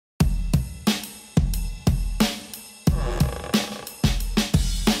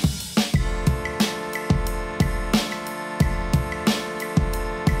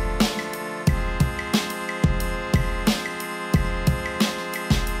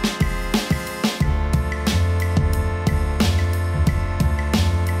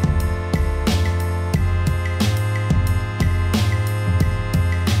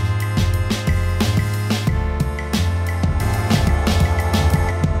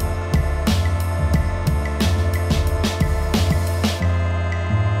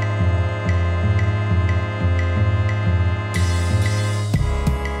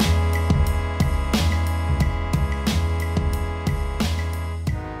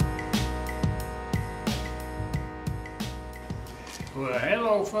Well,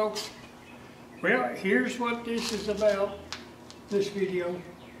 hello folks. Well, here's what this is about, this video.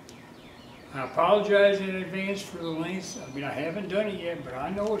 I apologize in advance for the length. I mean, I haven't done it yet, but I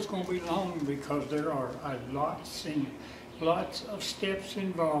know it's going to be long because there are lots and lots of steps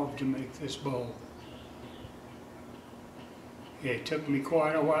involved to make this bowl. It took me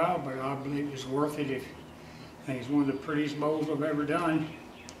quite a while, but I believe it's worth it. I think it's one of the prettiest bowls I've ever done.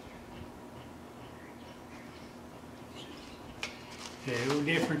 A little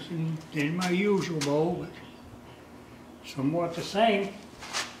different than my usual bowl, but somewhat the same.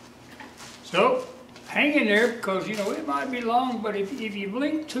 So, hang in there because, you know, it might be long, but if you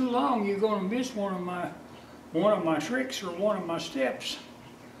blink too long, you're going to miss one of my tricks or one of my steps.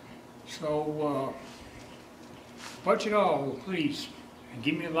 So, watch it all, please. And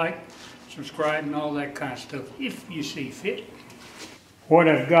give me a like, subscribe, and all that kind of stuff if you see fit. What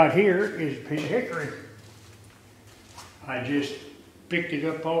I've got here is a piece of hickory. I just picked it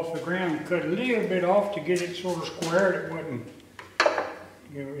up off the ground, cut a little bit off to get it sort of squared. It wasn't,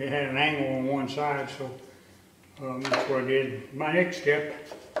 you know, it had an angle on one side, so that's what I did. My next step,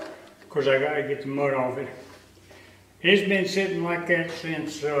 of course, I got to get the mud off it. It's been sitting like that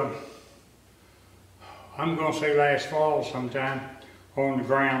since, I'm going to say last fall sometime, on the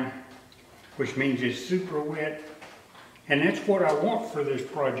ground, which means it's super wet. And that's what I want for this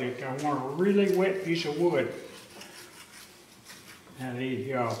project. I want a really wet piece of wood. Now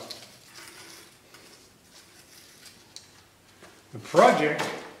the project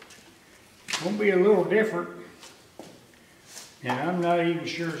will be a little different, and I'm not even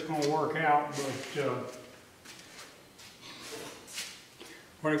sure it's going to work out, but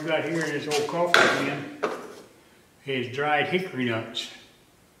what I've got here in this old coffee can is dried hickory nuts,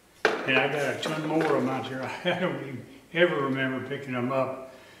 and I got a ton more of them out there. I don't even ever remember picking them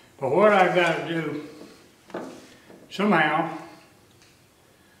up, but what I've got to do somehow,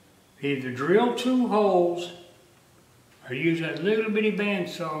 either drill 2 holes or use that little bitty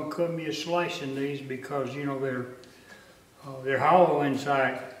bandsaw and cut me a slice in these because, you know, they're hollow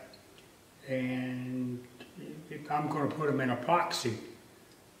inside, and I'm going to put them in epoxy.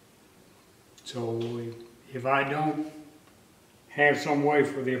 So if I don't have some way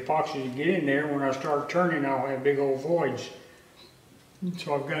for the epoxy to get in there, when I start turning, I'll have big old voids.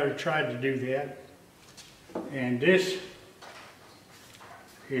 So I've got to try to do that. And this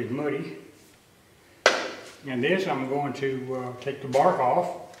is muddy, and this I'm going to take the bark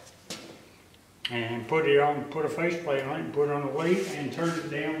off and put a faceplate on it and put it on the weight and turn it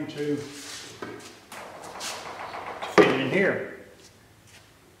down to fit in here.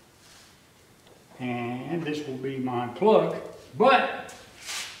 And this will be my plug, but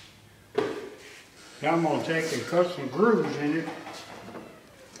now I'm going to take and cut some grooves in it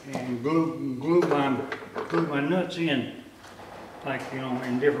and glue my nuts in. Like, you know,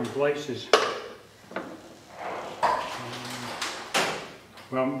 in different places.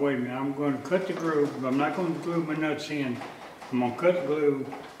 Well, wait a minute, I'm going to cut the groove, but I'm not going to glue my nuts in. I'm going to cut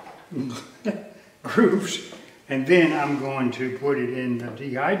the grooves, and then I'm going to put it in the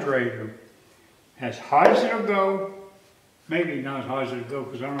dehydrator. As hot as it'll go, maybe not as hot as it'll go,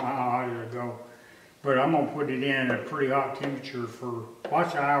 because I don't know how hot it'll go, but I'm going to put it in at a pretty hot temperature for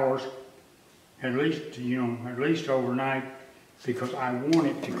lots of hours, at least, you know, at least overnight, because I want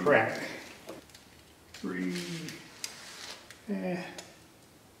it to crack. 3,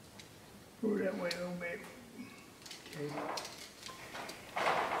 go that way a little bit. Okay.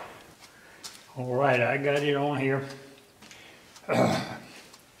 All right, I got it on here. I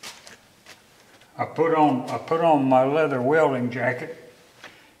put on my leather welding jacket,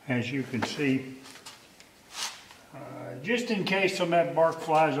 as you can see, just in case some of that bark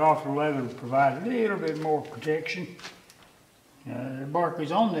flies off the leather, to provide a little bit more protection. The bark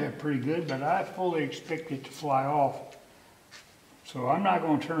is on there pretty good, but I fully expect it to fly off. So I'm not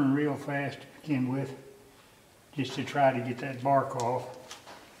going to turn real fast to begin with, just to try to get that bark off.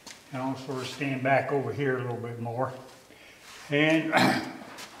 And I'll sort of stand back over here a little bit more. And I'm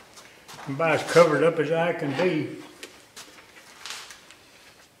about as covered up as I can be.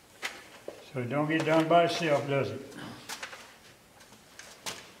 So it don't get done by itself, does it?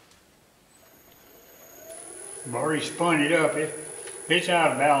 I've already spun it up. It's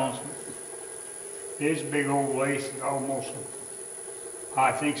out of balance. This big old lace is almost,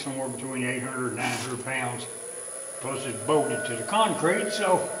 I think, somewhere between 800 and 900 pounds. Plus it's bolted to the concrete,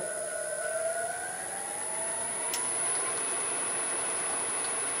 so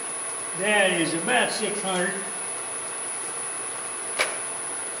that is about 600.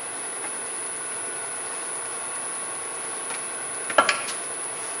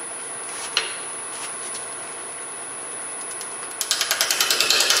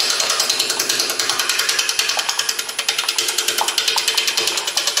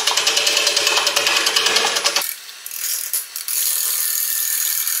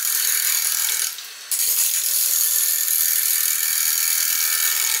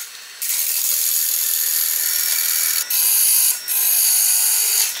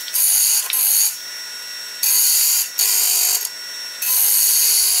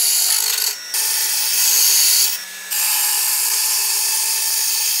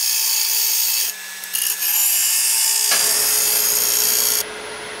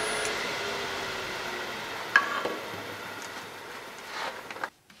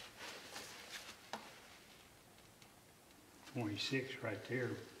 26 right there.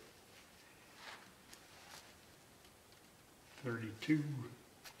 32.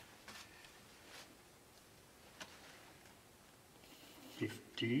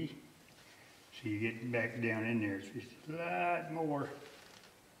 50. So you get back down in there, it's just a lot more.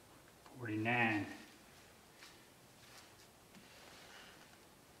 49.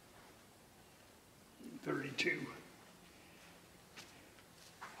 32.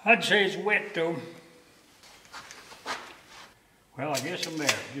 I'd say it's wet though. Well, I guess I'm there.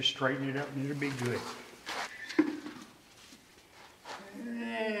 Just straighten it up and it'll be good.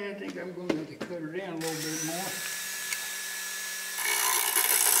 I think I'm going to have to cut her down a little bit more.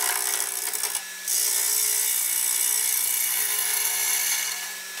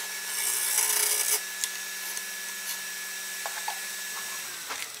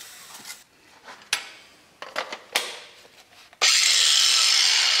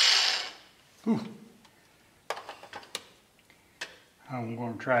 Whew. I'm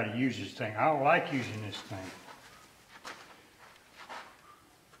going to try to use this thing. I don't like using this thing.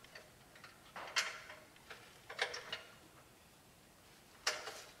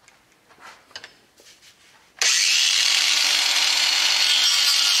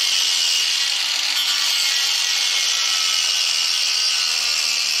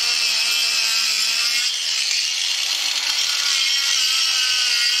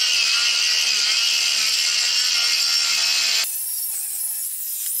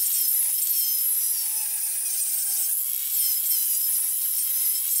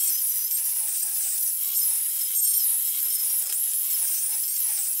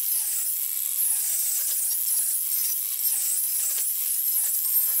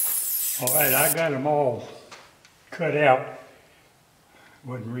 All right, I got them all cut out.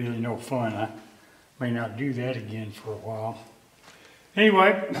 Wasn't really no fun. I may not do that again for a while.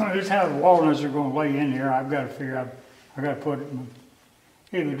 Anyway, this is how the walnuts are going to lay in there. I've got to figure out, I got to put,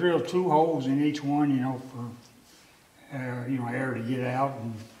 either drill 2 holes in each one, you know, for, air to get out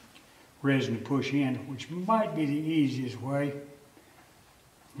and resin to push in, which might be the easiest way.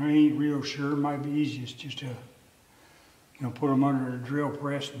 I ain't real sure. It might be easiest just to, put them under a drill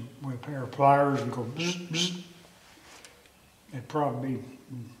press and with a pair of pliers and go bzz, bzz. That'd probably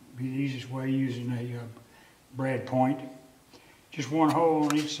be the easiest way using a brad point. Just 1 hole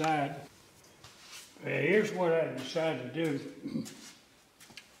on each side. Here's what I decided to do. It's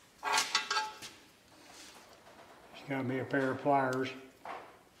got me a pair of pliers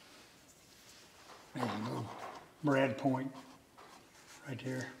and a little brad point right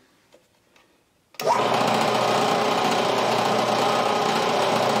there.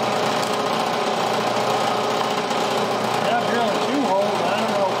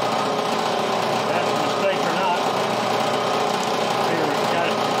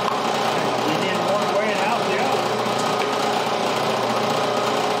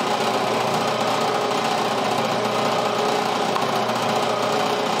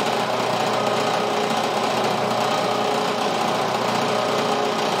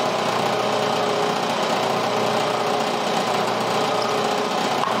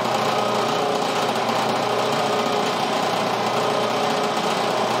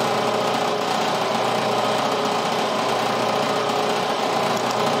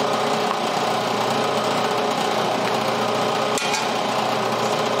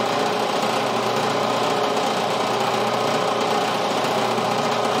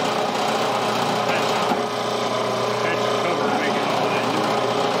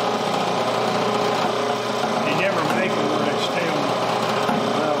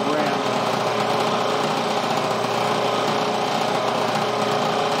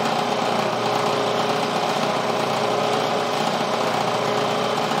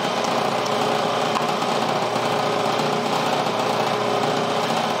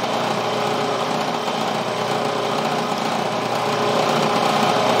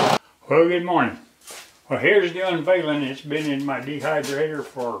 Well, good morning. Well, here's the unveiling. It's been in my dehydrator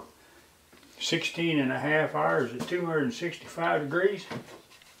for 16.5 hours at 265 degrees.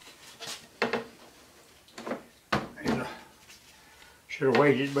 Should have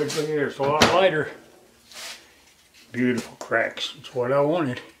waited, but look here, it's a lot lighter. Beautiful cracks. That's what I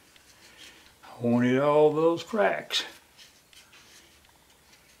wanted. I wanted all those cracks.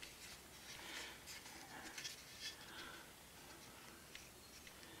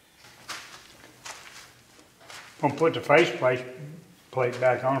 I'm going to put the faceplate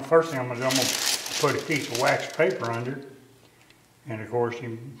back on. First thing I'm going to do, I'm going to put a piece of wax paper under. And of course,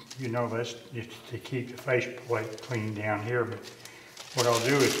 you know that's just to keep the faceplate clean down here. But what I'll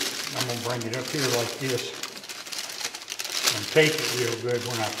do is I'm going to bring it up here like this and tape it real good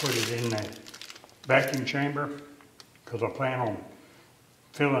when I put it in the vacuum chamber. because I plan on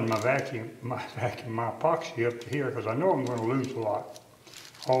filling my epoxy up to here, because I know I'm going to lose a lot.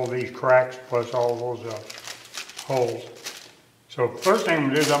 All these cracks plus all those holes. So first thing I'm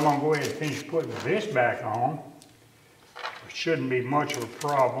going to do is I'm going to go ahead and finish putting this back on. It shouldn't be much of a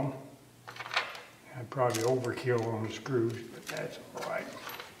problem. I'd probably overkill on the screws, but that's all right.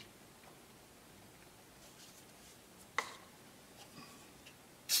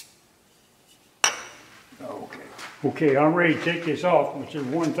 Okay, I'm ready to take this off, which is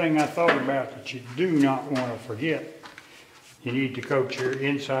one thing I thought about that you do not want to forget. You need to coat your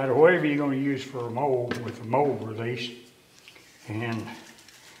inside or whatever you're going to use for a mold with a mold release. And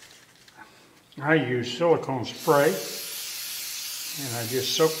I use silicone spray, and I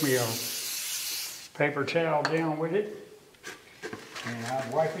just soak me a paper towel down with it, and I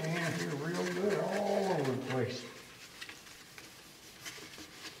wipe it in here real good all over the place.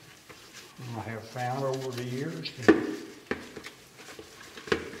 I have found over the years that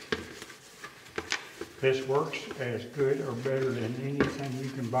this works as good or better than anything you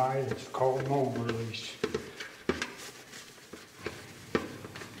can buy that's called mold release.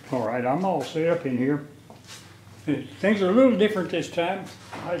 All right, I'm all set up in here. Things are a little different this time.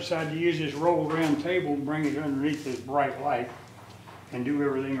 I decided to use this roll around table and bring it underneath this bright light and do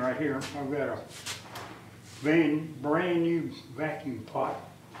everything right here. I've got a brand new vacuum pot,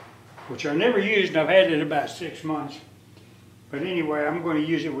 which I never used, and I've had it about 6 months. But anyway, I'm going to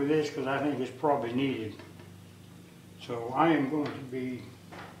use it with this because I think it's probably needed. So I am going to be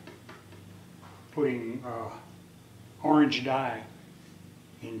putting orange dye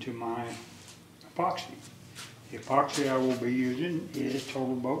into my epoxy. The epoxy I will be using is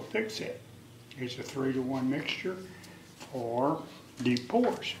Totalboat Thick Set. It's a 3-to-1 mixture for deep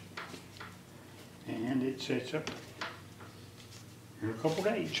pores. And it sets up in a couple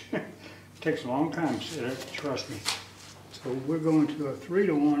days. It takes a long time to set up, trust me. So we're going to a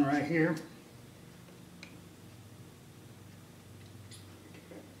 3-to-1 right here.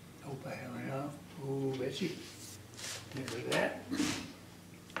 Hope I have enough. Oh, Betsy. There's that.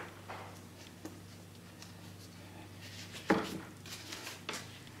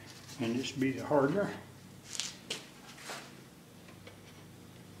 And this will be the hardener.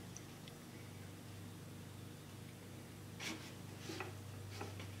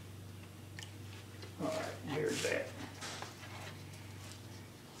 All right, there's that.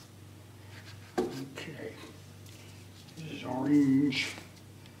 Okay, this is orange.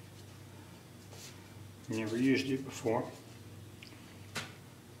 Never used it before.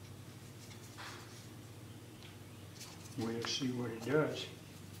 We'll see what it does.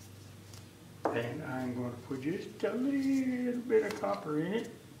 And I'm going to put just a little bit of copper in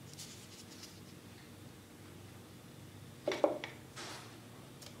it.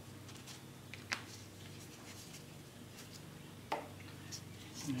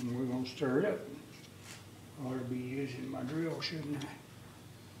 And then we're going to stir it up. I ought to be using my drill, shouldn't I?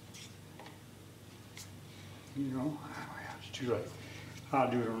 You know, it's too late.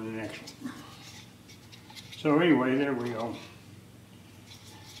 I'll do it on the next one. So anyway, there we go.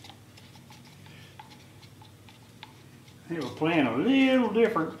 They were playing a little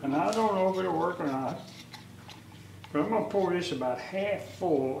different, and I don't know if it'll work or not. But I'm going to pour this about half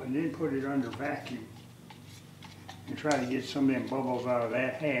full and then put it under vacuum and try to get some of them bubbles out of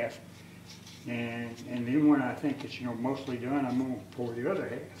that half. And then when I think it's mostly done, I'm going to pour the other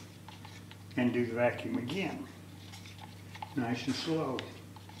half and do the vacuum again, nice and slow,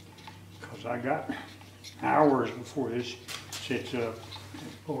 because I got hours before this sets up.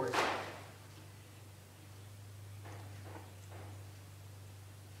 Let's pour it.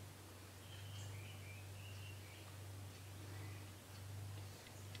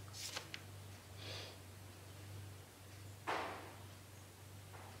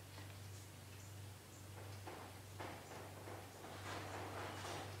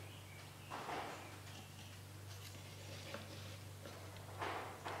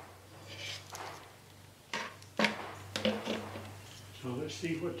 So let's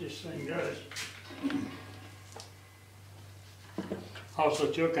see what this thing does.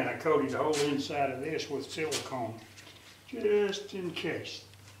 Also took and I coated the whole inside of this with silicone, just in case.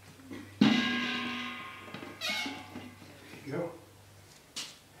 There you go.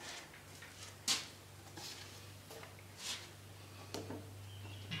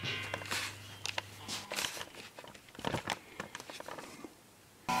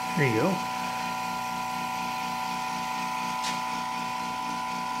 There you go.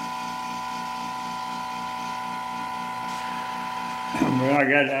 Well, I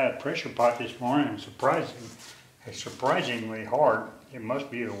got out of pressure pot this morning, and it's surprisingly hard. It must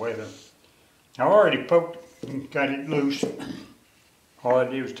be the weather. I already poked and cut it loose. All I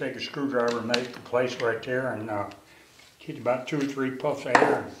did was take a screwdriver and make the place right there and get about 2 or 3 puffs of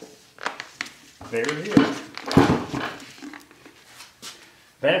air. There it is.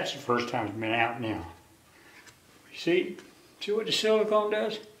 That's the first time it's been out now. You see what the silicone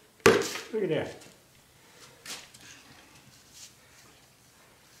does? Look at that.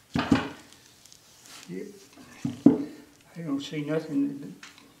 Yep. I don't see nothing that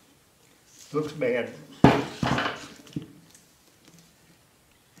looks bad.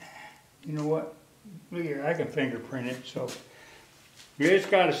 You know what? Look here, I can fingerprint it, so it's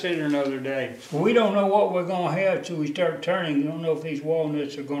got to sit there another day. We don't know what we're going to have till we start turning. You don't know if these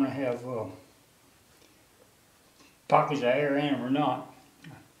walnuts are going to have pockets of air in them or not.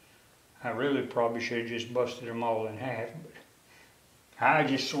 I really probably should have just busted them all in half, but I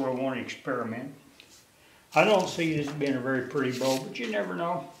just sort of want to experiment. I don't see this being a very pretty bowl, but you never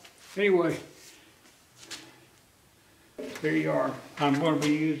know. Anyway, there you are. I'm going to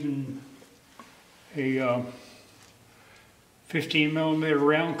be using a 15mm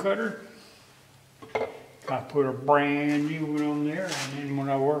round cutter. I put a brand new one on there, and then when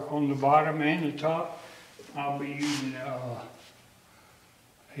I work on the bottom and the top, I'll be using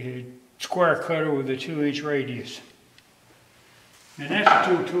a square cutter with a 2-inch radius. And that's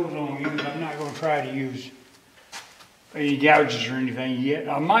the 2 tools I'm going to use. I'm not going to try to use any gouges or anything yet.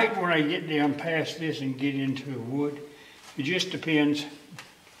 I might when I get down past this and get into the wood. It just depends.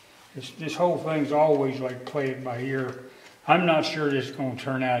 This whole thing's always like played by ear. I'm not sure this is going to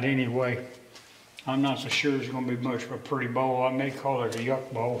turn out anyway. I'm not so sure it's going to be much of a pretty bowl. I may call it a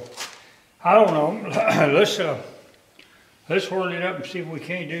yuck bowl. I don't know. Let's whirl it up and see if we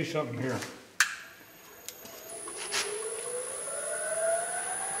can't do something here.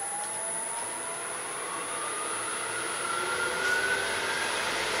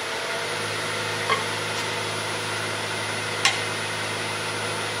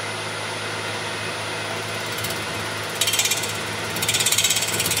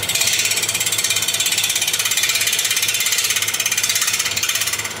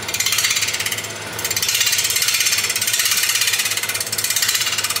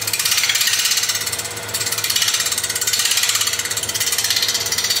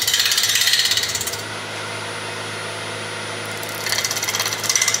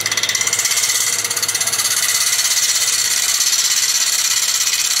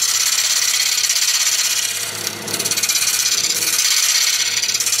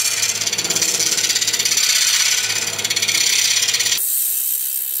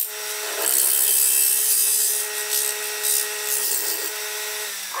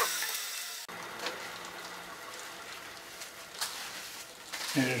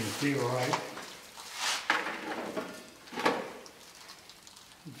 It doesn't feel right.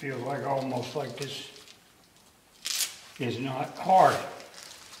 It feels like almost like this is not hard.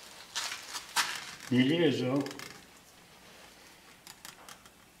 It is though.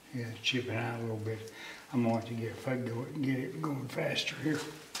 Yeah, it's chipping out a little bit. I'm going to have to get, if I can get it going faster here.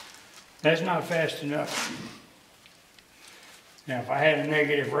 That's not fast enough. Now if I had a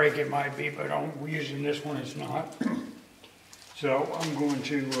negative rake it might be, but I'm using this one it's not. So I'm going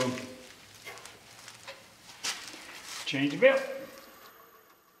to change the belt.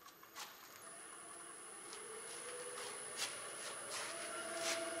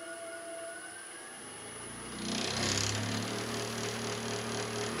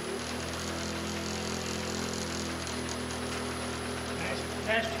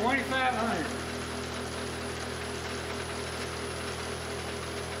 That's 2,500.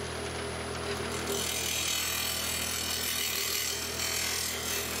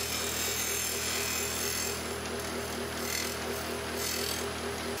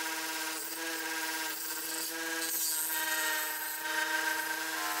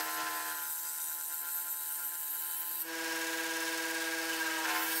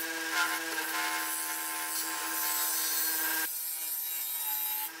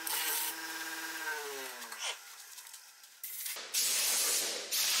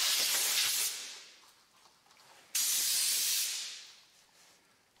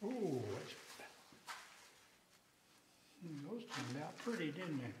 Ooh, those turned out pretty,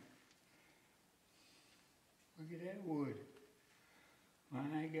 didn't they? Look at that wood. My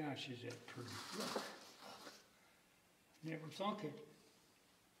gosh, is that pretty. Look. Never thunk it.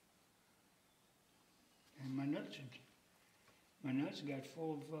 And my nuts got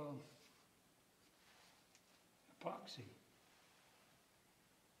full of epoxy.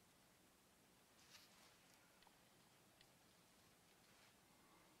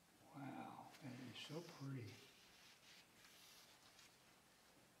 So pretty.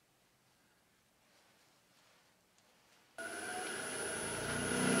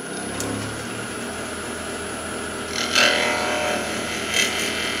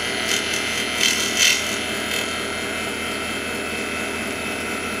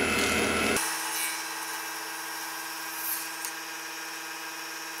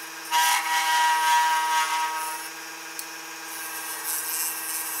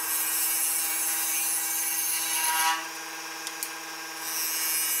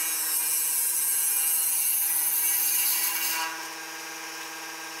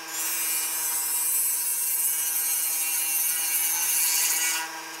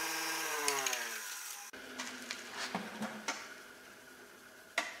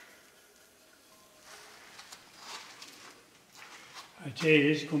 I tell you,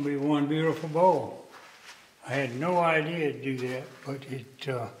 this is going to be one beautiful bowl. I had no idea to do that, but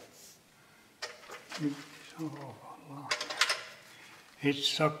it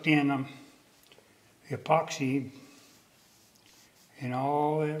sucked in the epoxy and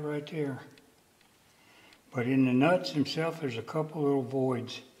all that right there. But in the nuts themselves, there's a couple little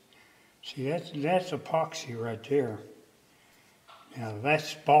voids. See, that's epoxy right there. Now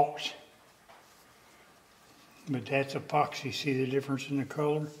that's spalks, but that's epoxy. See the difference in the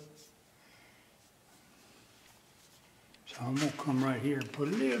color? So I'm gonna come right here and put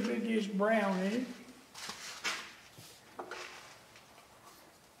a little bit of this brown in it.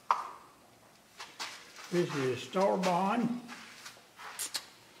 This is Star Bond,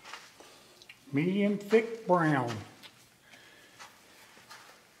 medium thick brown.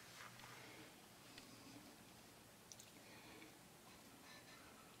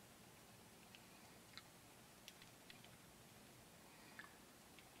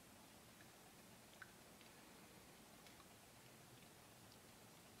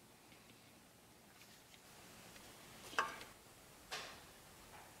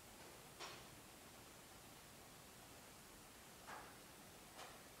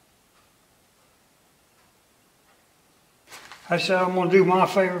 I said I'm going to do my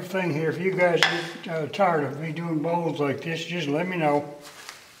favorite thing here. If you guys get tired of me doing bowls like this, just let me know.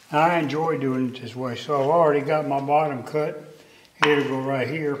 I enjoy doing it this way. So I've already got my bottom cut. It'll go right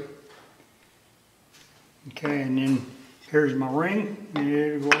here. Okay, and then here's my ring. And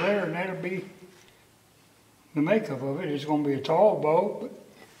it'll go there, and that'll be the makeup of it. It's going to be a tall bowl, but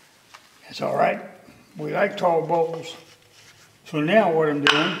that's all right. We like tall bowls. So now what I'm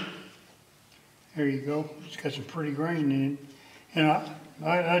doing, there you go. It's got some pretty grain in it. And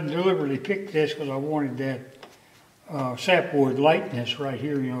I deliberately picked this because I wanted that sapwood lightness right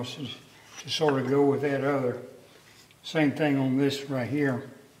here, you know, to sort of go with that other. Same thing on this right here.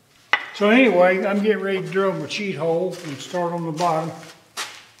 So anyway, I'm getting ready to drill my cheat hole and start on the bottom.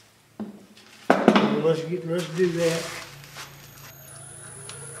 So let's do that.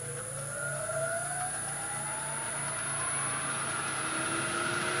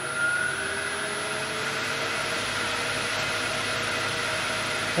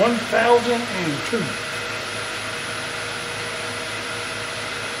 (1002).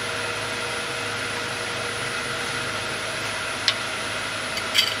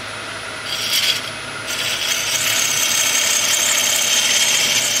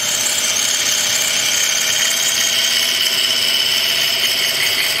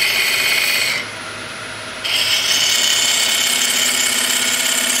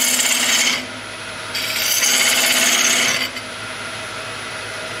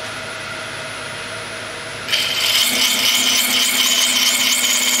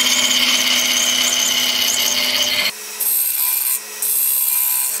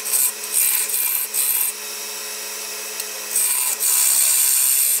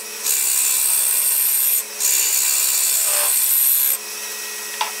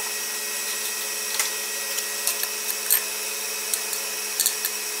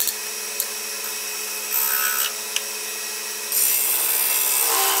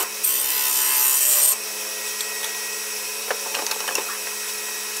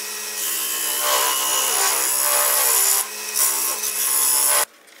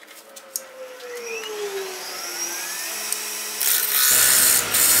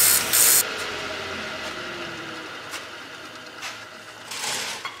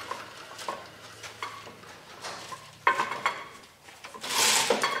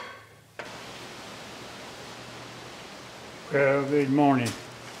 Well, good morning.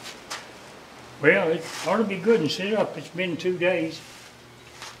 Well, it ought to be good and set up. It's been 2 days.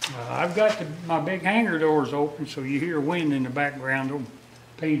 I've got my big hangar doors open, so you hear wind in the background. Don't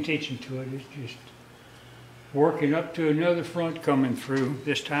pay attention to it. It's just working up to another front coming through.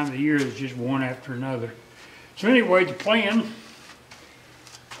 This time of the year, there's just one after another. So anyway, the plan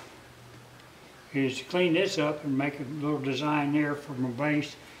is to clean this up and make a little design there for my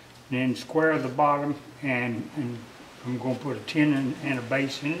base, and then square the bottom, and I'm going to put a tin and a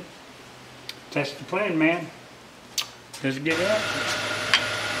base in it. That's the plan, man. Let's get after it.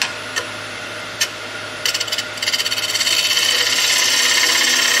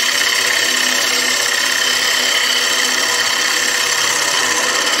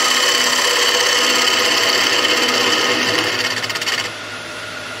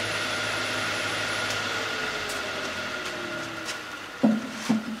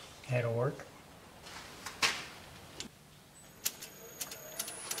 That'll work.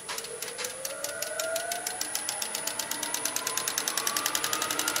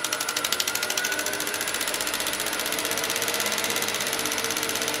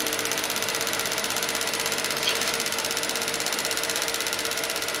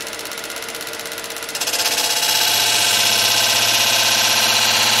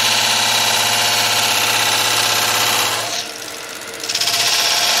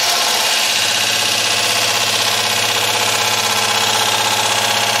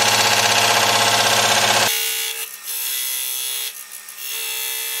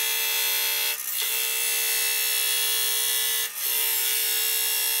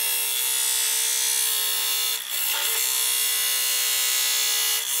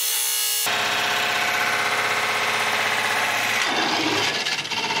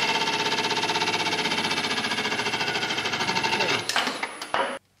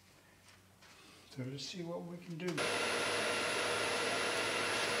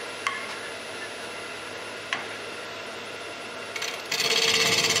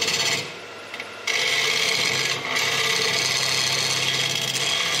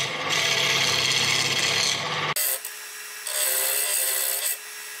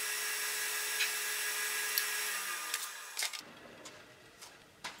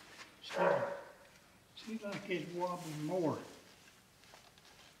 Seems like it's wobbling more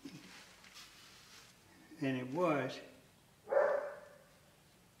than it was. I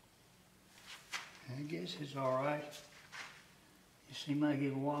guess it's all right. It seemed like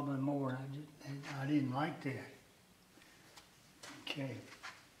it was wobbling more. I didn't like that. Okay.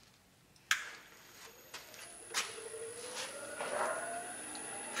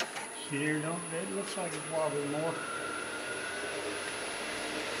 See there, don't it looks like it's wobbling more.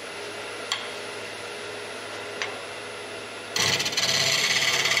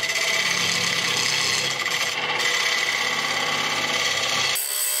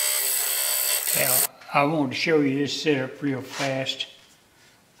 Now, I wanted to show you this setup real fast.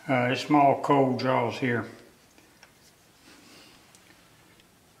 This small cold draws here.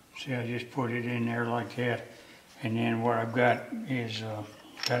 See, I just put it in there like that. And then what I've got is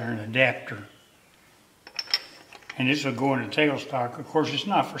got an adapter. And this will go in the tailstock. Of course, it's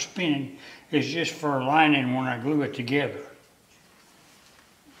not for spinning. It's just for aligning when I glue it together.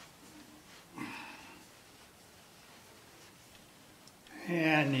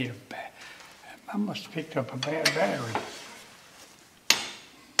 Yeah, I must have picked up a bad battery.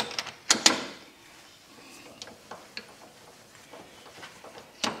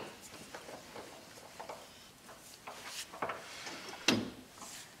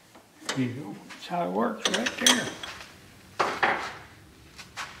 There you go. That's how it works right there.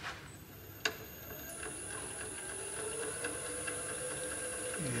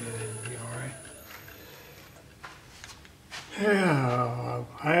 It'll be all right. Yeah,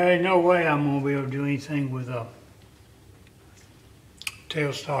 ain't no way I'm gonna be able to do anything with a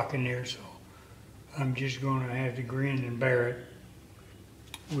tailstock in there, so I'm just gonna have to grin and bear it.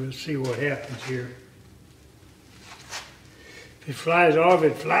 We'll see what happens here. If it flies off,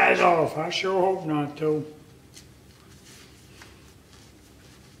 it flies off. I sure hope not, though.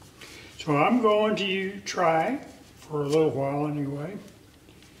 So I'm going to try, for a little while anyway,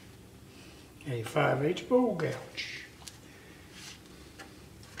 a 5/8 bowl gouge.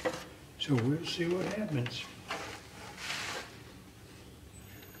 So we'll see what happens.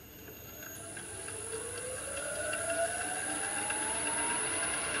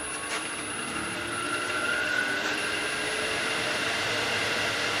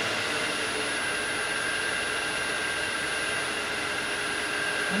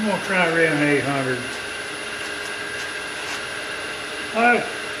 I'm gonna try around 800. A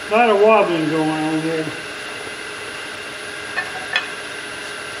lot of wobbling going on here.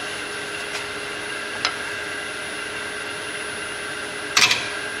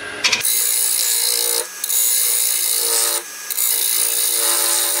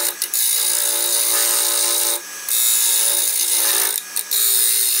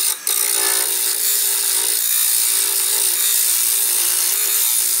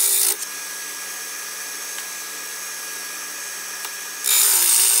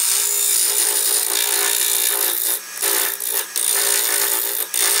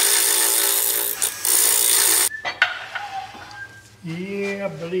 Yeah, I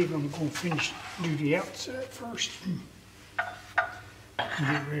believe I'm going to do the outside first.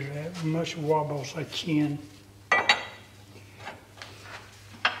 Get rid of that as much wobble as I can. Back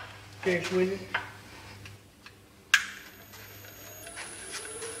with it.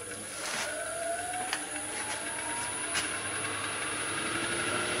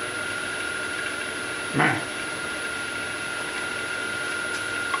 Man.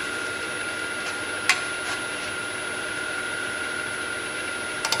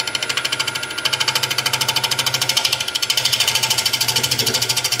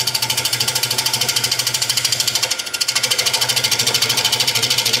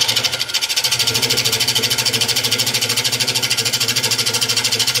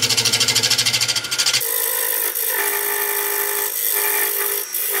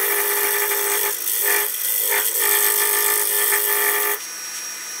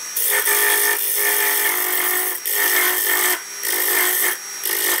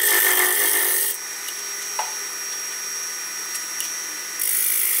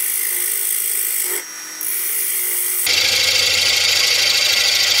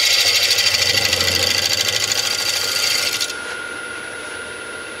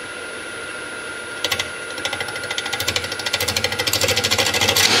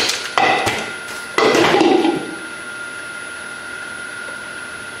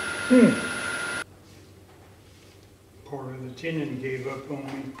 Part of the tenon gave up on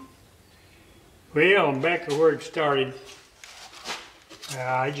me. Well, I'm back to where it started.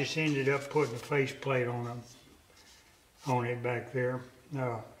 I just ended up putting a faceplate on it back there.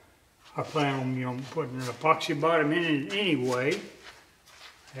 I plan on, putting an epoxy bottom in it anyway.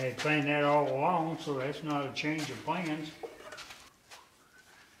 I had planned that all along, so that's not a change of plans.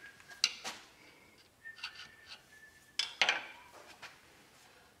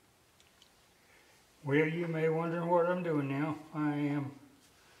 Well, you may be wondering what I'm doing now. I am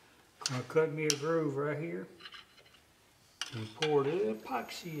going to cut me a groove right here and pour the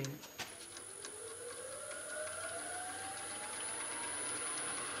epoxy in it.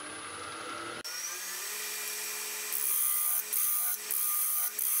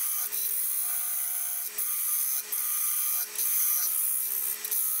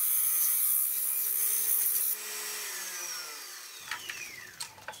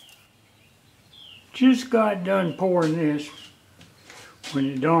 Just got done pouring this when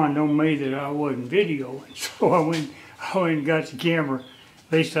it dawned on me that I wasn't videoing, so I went and got the camera.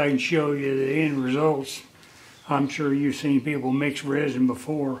 At least I can show you the end results. I'm sure you've seen people mix resin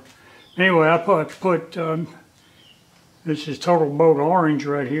before. Anyway, I put this is totalboat orange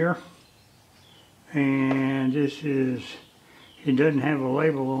right here, and this is, it doesn't have a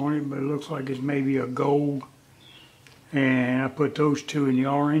label on it, but it looks like it's maybe a gold. And I put those two in the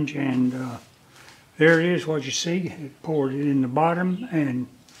orange, and there it is, what you see. It poured it in the bottom and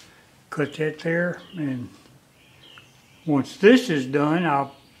cut that there. And once this is done,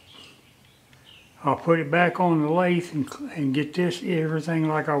 I'll put it back on the lathe and get this everything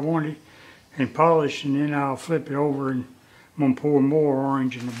like I want it and polish, and then I'll flip it over and I'm gonna pour more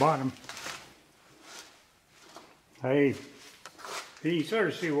orange in the bottom. Hey, you can sort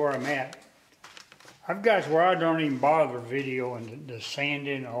of see where I'm at. I've got where I don't even bother videoing the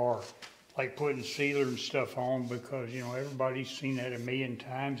sanding or like putting sealer and stuff on, because you know everybody's seen that a million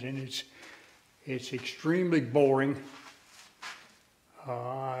times and it's extremely boring.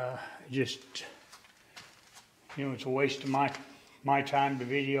 Just, you know, it's a waste of my time to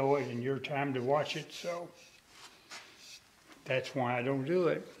video it and your time to watch it, so that's why I don't do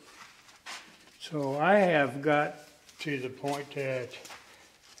it. So I have got to the point that,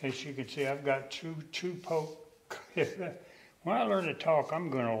 as you can see, I've got two when I learn to talk, I'm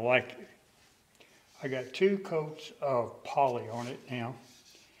going to like it. I got 2 coats of poly on it now.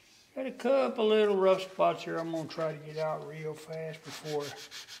 Got a couple little rough spots here I'm going to try to get out real fast before.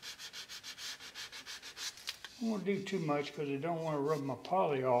 I don't want to do too much because I don't want to rub my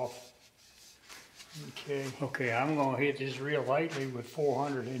poly off. Okay, I'm going to hit this real lightly with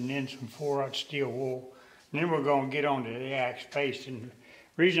 400 and then some 4/0 steel wool. And then we're going to get onto the axe paste. And the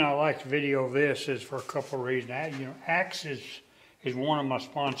reason I like to video this is for a couple of reasons. You know, Axe is one of my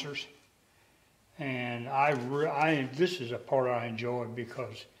sponsors. And this is a part I enjoy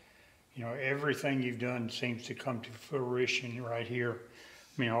because, you know, everything you've done seems to come to fruition right here.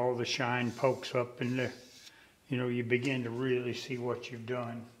 I mean, all the shine pokes up and you know, you begin to really see what you've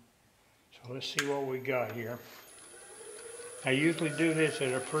done. So let's see what we got here. I usually do this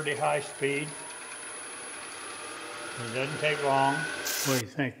at a pretty high speed. It doesn't take long. What do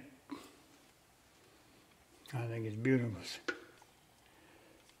you think? I think it's beautiful.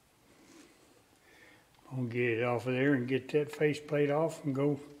 I'll get it off of there and get that faceplate off and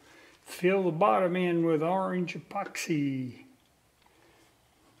go fill the bottom in with orange epoxy.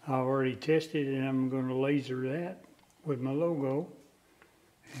 I already tested and I'm going to laser that with my logo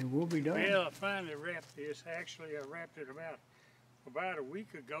and we'll be done. Well, I finally wrapped this. Actually, I wrapped it about a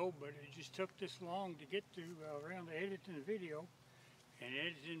week ago, but it just took this long to get to around the editing the video. And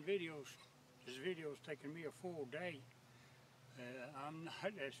editing videos, this video's taking me a full day. I'm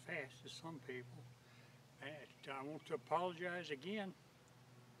not as fast as some people. I want to apologize again,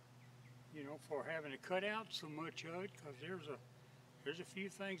 you know, for having to cut out so much of it, because there's a few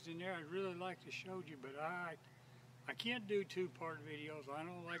things in there I'd really like to show you, but I can't do 2-part videos. I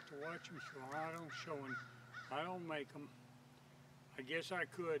don't like to watch them, so I don't show them. I don't make them. I guess I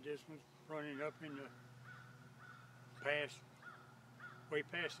could. This one's running up in the way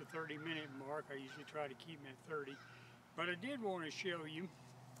past the 30-minute mark. I usually try to keep them at 30, but I did want to show you,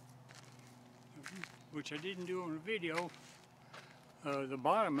 which I didn't do on the video, the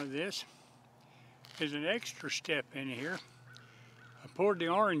bottom of this is an extra step in here. I poured the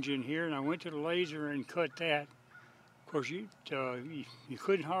orange in here and I went to the laser and cut that. Of course, you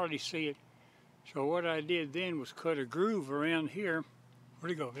couldn't hardly see it. So what I did then was cut a groove around here.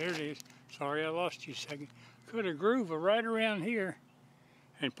 Where'd it go? There it is. Sorry, I lost you a second. Cut a groove right around here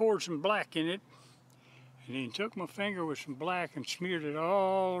and poured some black in it. And then took my finger with some black and smeared it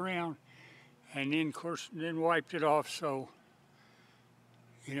all around. And then, of course, wiped it off so,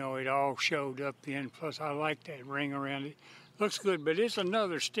 you know, it all showed up then. Plus, I like that ring around it. Looks good, but it's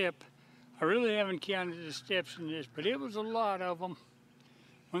another step. I really haven't counted the steps in this, but it was a lot of them.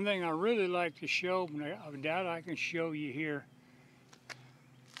 One thing I really like to show, and I doubt I can show you here,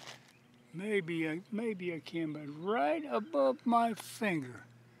 Maybe I can, but right above my finger.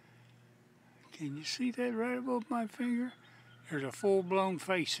 Can you see that right above my finger? There's a full-blown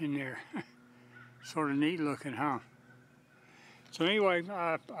face in there. Sort of neat looking, huh? So anyway,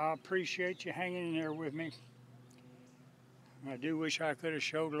 I appreciate you hanging in there with me. I do wish I could have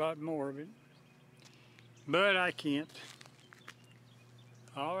showed a lot more of it, but I can't.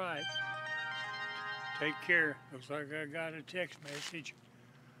 All right. Take care. Looks like I got a text message.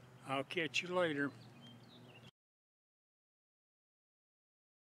 I'll catch you later.